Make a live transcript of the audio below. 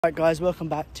Alright guys, welcome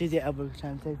back to the Elbow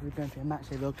Channel. Today we're going for a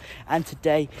matchday vlog, and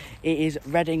today it is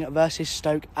Reading versus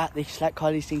Stoke at the Slack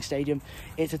Carly Sting Stadium.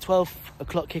 It's a 12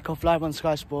 o'clock kickoff live on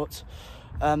Sky Sports.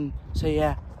 So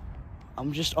yeah,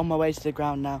 I'm just on my way to the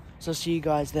ground now, so I'll see you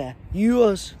guys there.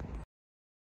 Yours.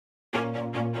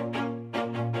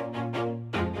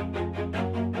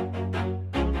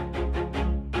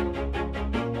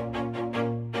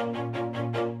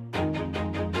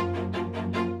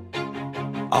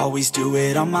 Always do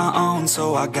it on my own,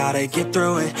 so I gotta get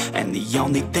through it. And the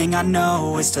only thing I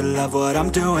know is to love what I'm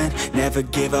doing. Never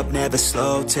give up, never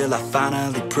slow, till I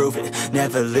finally prove it.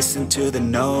 Never listen to the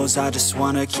no's, I just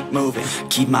wanna keep moving.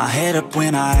 Keep my head up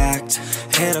when I act,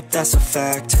 head up, that's a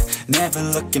fact. Never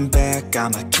looking back,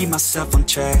 I'ma keep myself on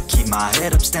track. Keep my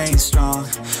head up, staying strong,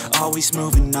 always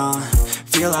moving on.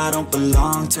 Feel I don't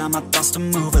belong, tell my thoughts to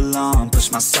move along.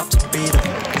 Push myself to be the...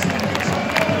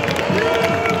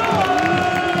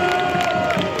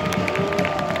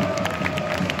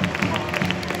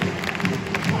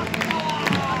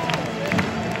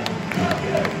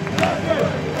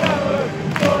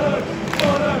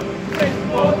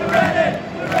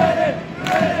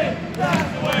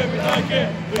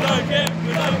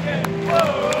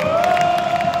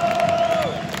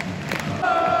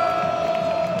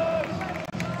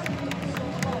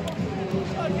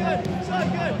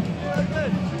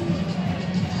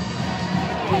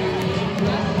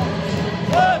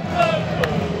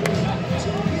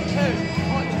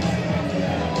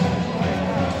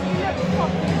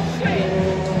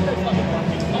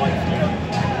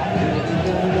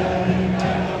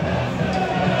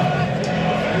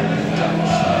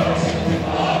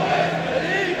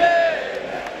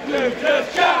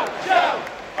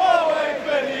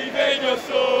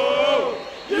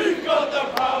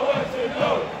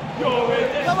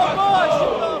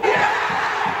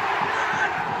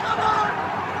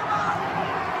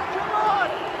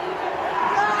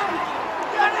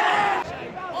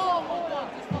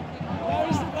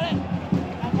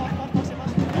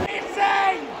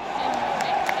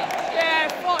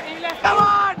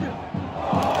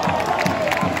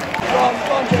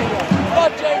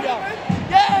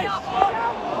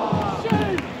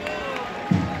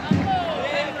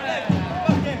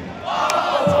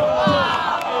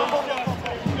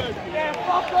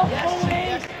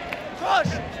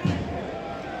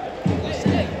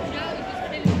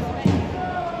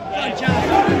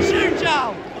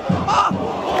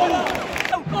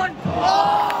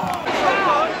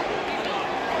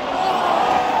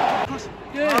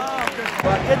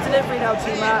 Good delivery now,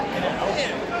 T-Mac.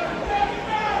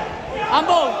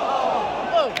 Handball!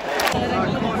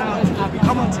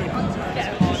 Come on, team.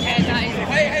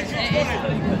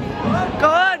 Go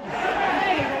on!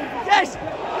 Yes!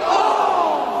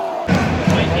 Oh!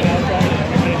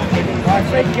 Right,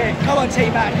 free kick. Come on,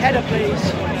 T-Mac. Header,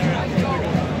 please.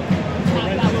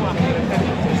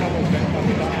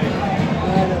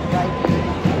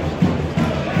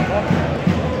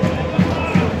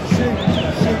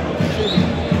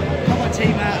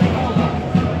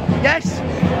 Yes!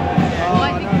 Oh,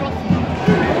 no.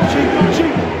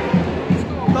 Shoot!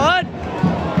 Go on!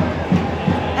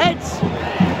 Heads! Oh,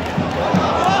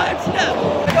 heads now!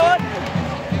 Go on!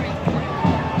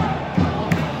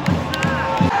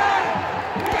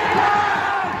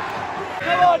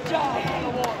 Come on, Joe!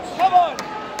 Come on!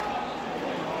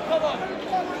 Come on!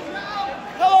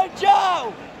 Come on,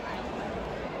 Joe!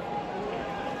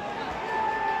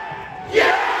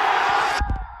 Yeah!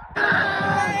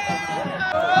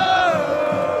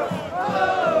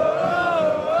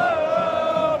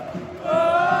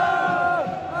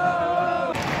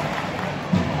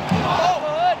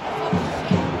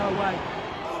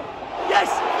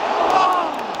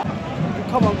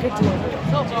 Come on, good delivery.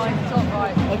 Top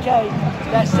right. Okay,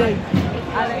 let's see.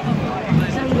 Alex,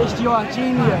 you are a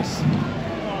genius.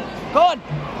 Go on.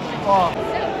 Oh.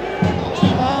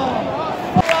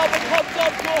 Robert comes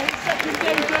on for his second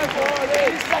debut.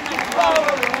 His second foul.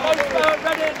 Goes for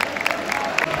Reading.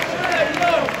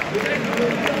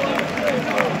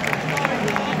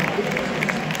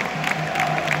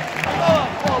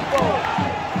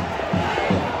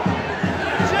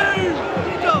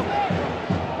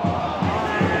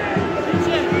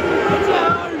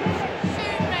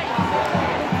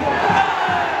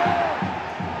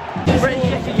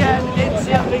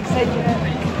 Taking it.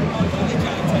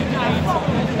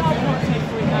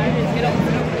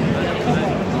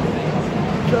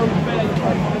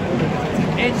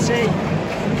 Insy.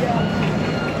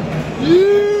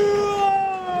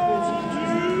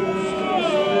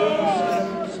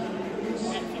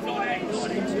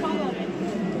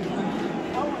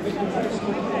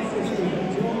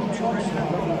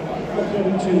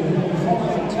 Going to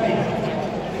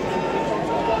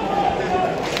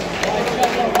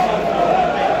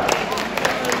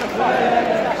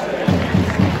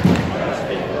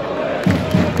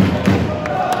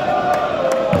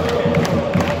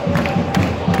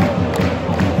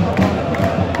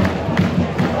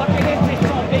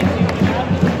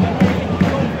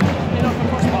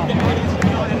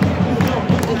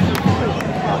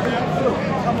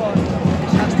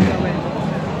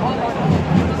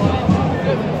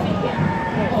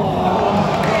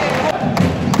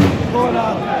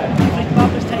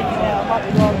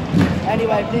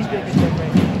Anyway, please be a good delivery.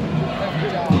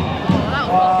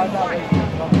 Oh, no.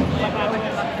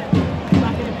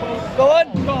 Go on!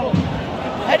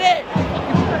 Head it!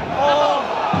 Oh!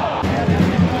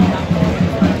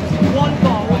 One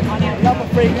goal. Another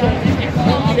free kick.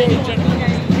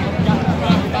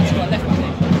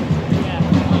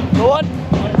 Go on!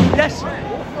 Yes!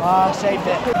 Ah, saved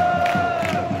it.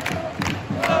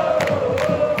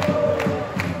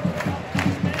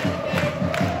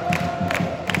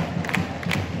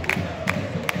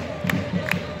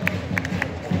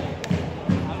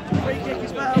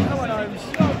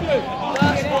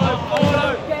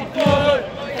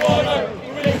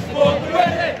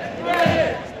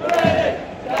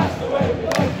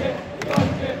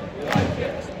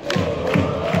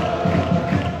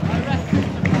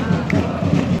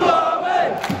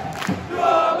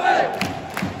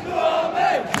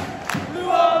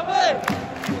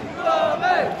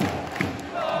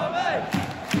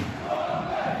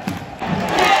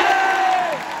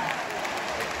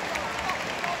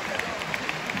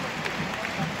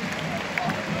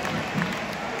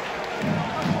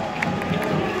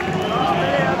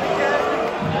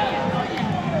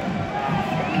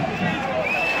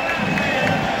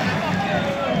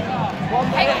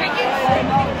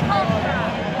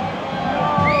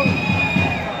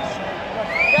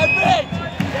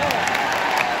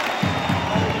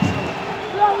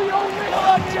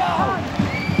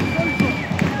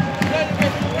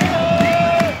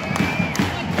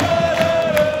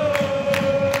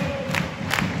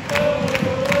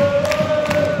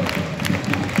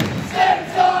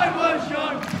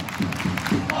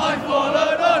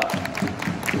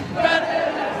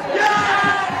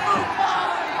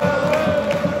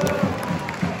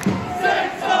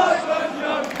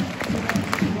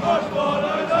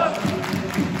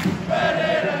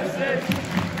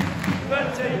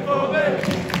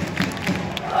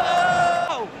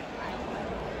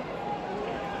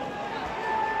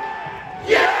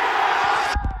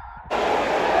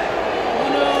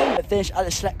 Finish at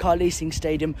the Select Car Leasing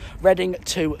Stadium, Reading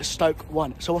 2, Stoke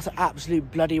 1. So what an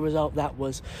absolute bloody result that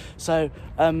was. So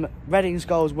Reading's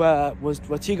goals were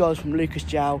 2 goals from Lucas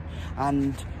JOAO,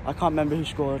 and I can't remember who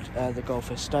scored the goal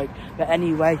for Stoke. But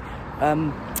anyway,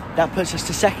 that puts us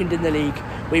to second in the league.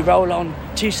 We roll on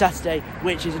to Saturday,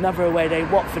 which is another away day,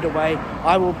 Watford away.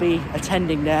 I will be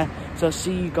attending there, so I'll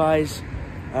see you guys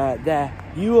there.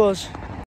 Yours.